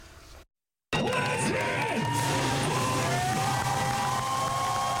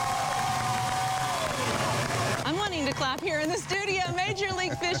Back here in the studio, Major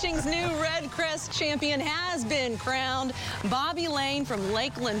League Fishing's new Red Crest champion has been crowned. Bobby Lane from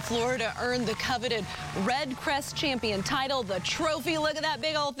Lakeland, Florida, earned the coveted Red Crest champion title, the trophy, look at that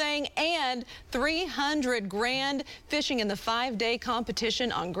big old thing, and $300 grand fishing in the 5-day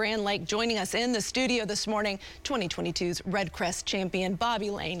competition on Grand Lake. Joining us in the studio this morning, 2022's Red Crest champion, Bobby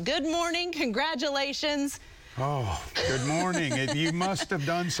Lane. Good morning, congratulations. Oh, good morning. You must have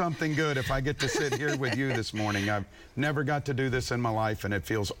done something good if I get to sit here with you this morning. I've never got to do this in my life, and it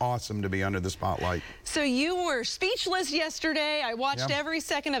feels awesome to be under the spotlight. So you were speechless yesterday. I watched every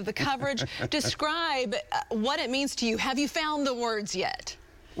second of the coverage. Describe what it means to you. Have you found the words yet?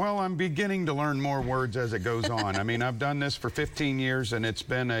 Well, I'm beginning to learn more words as it goes on. I mean, I've done this for 15 years, and it's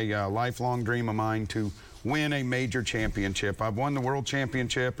been a lifelong dream of mine to win a major championship. I've won the World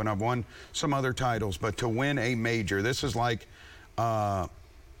Championship, and I've won some other titles, but to win a major, this is like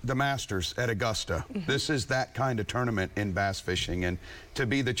the Masters at Augusta. This is that kind of tournament in bass fishing, and to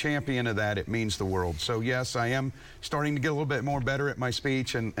be the champion of that, it means the world. So yes, I am starting to get a little bit more better at my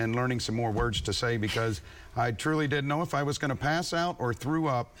speech and learning some more words to say, because I truly didn't know if I was going to pass out or throw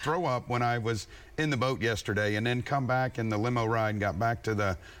up when I was in the boat yesterday, and then come back in the limo ride and got back to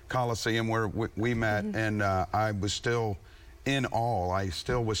the Coliseum where we met, and I was still in awe. I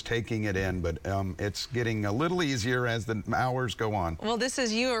still was taking it in, but it's getting a little easier as the hours go on. Well, this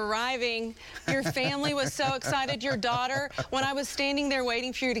is you arriving. Your family was so excited. Your daughter, when I was standing there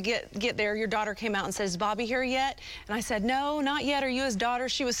waiting for you to get there, your daughter came out and said, "Is Bobby here yet?" And I said, "No, not yet. Are you his daughter?"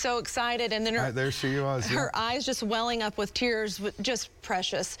 She was so excited, and then there she was. Her eyes just welling up with tears, just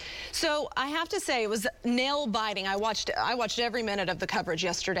precious. So I have to say, it was nail biting. I watched every minute of the coverage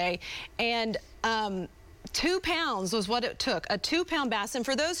yesterday, and 2 pounds was what it took, a 2-pound bass. And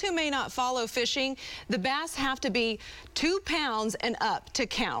for those who may not follow fishing, the bass have to be 2 pounds and up to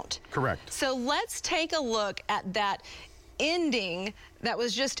count. Correct. So let's take a look at that ending that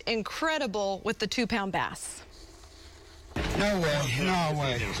was just incredible with the 2-pound bass. No way, no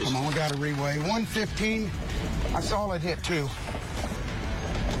way. Come on, we got to reweigh. 115, that's all it hit too.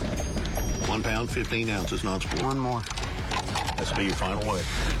 1 pound, 15 ounces, non-sport. One more. That's be your final weight.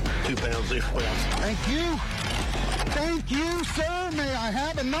 2 pounds, 0 pounds. Thank you. Thank you, sir. May I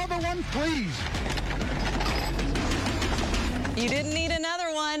have another one, please? You didn't need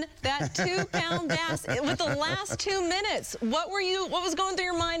another one. That 2-pound bass with the last 2 minutes. What was going through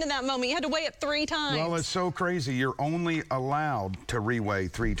your mind in that moment? You had to weigh it 3 times. Well, it's so crazy. You're only allowed to reweigh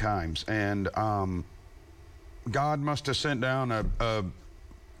 3 times, and God must have sent down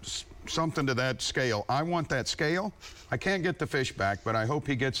something to that scale. I want that scale. I can't get the fish back, but I hope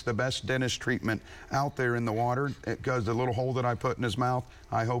he gets the best dentist treatment out there in the water, because the little hole that I put in his mouth,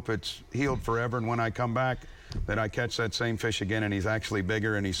 I hope it's healed forever, and when I come back, that I catch that same fish again and he's actually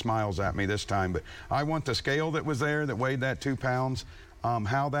bigger and he smiles at me this time. But I want the scale that was there that weighed that 2 pounds.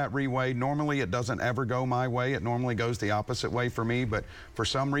 How that reweighed, normally it doesn't ever go my way. It normally goes the opposite way for me, but for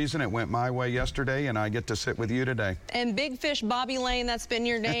some reason it went my way yesterday, and I get to sit with you today. And Big Fish Bobby Lane, that's been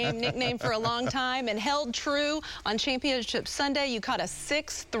your nickname for a long time, and held true on Championship Sunday. You caught a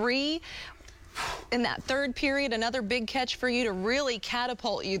 6-3 in that 3rd period, another big catch for you to really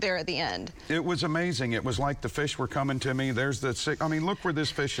catapult you there at the end. It was amazing. It was like the fish were coming to me. There's the I mean, look where this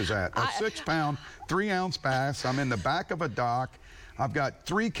fish is at. A 6-pound, 3-ounce bass. I'm in the back of a dock. I've got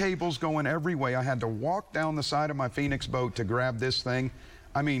 3 cables going every way. I had to walk down the side of my Phoenix boat to grab this thing.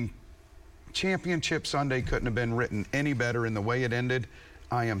 I mean, Championship Sunday couldn't have been written any better in the way it ended.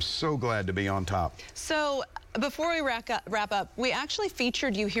 I am so glad to be on top. So before we wrap up, we actually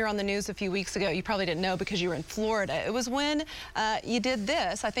featured you here on the news a few weeks ago. You probably didn't know because you were in Florida. It was when you did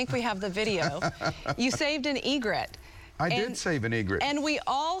this. I think we have the video. You saved an egret. I did save an egret. And we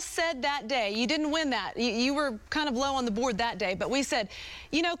all said that day, you didn't win that. You were kind of low on the board that day, but we said,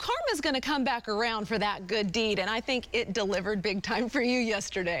 you know, karma's going to come back around for that good deed, and I think it delivered big time for you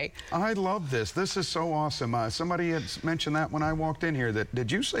yesterday. I love this. This is so awesome. Somebody had mentioned that when I walked in here, that,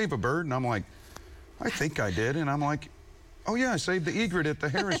 did you save a bird? And I'm like, I think I did. And I'm like, oh yeah, I saved the egret at the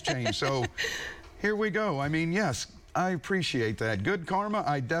Harris chain. So here we go. I mean, yes. I appreciate that. Good karma,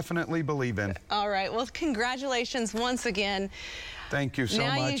 I definitely believe in. All right. Well, congratulations once again. Thank you so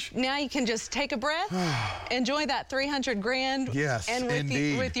much. Now you can just take a breath, enjoy that $300 grand. Yes, and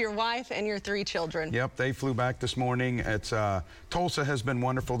indeed. with your wife and your 3 children. Yep, they flew back this morning. It's Tulsa has been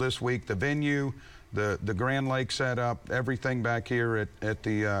wonderful this week. The venue, the Grand Lake setup, everything back here at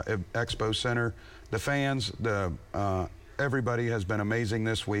the Expo Center, the fans, everybody has been amazing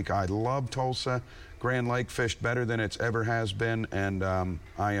this week. I love Tulsa. Grand Lake fished better than it's ever has been, and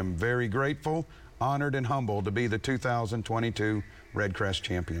I am very grateful, honored, and humbled to be the 2022 Red Crest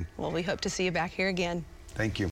champion. Well, we hope to see you back here again. Thank you.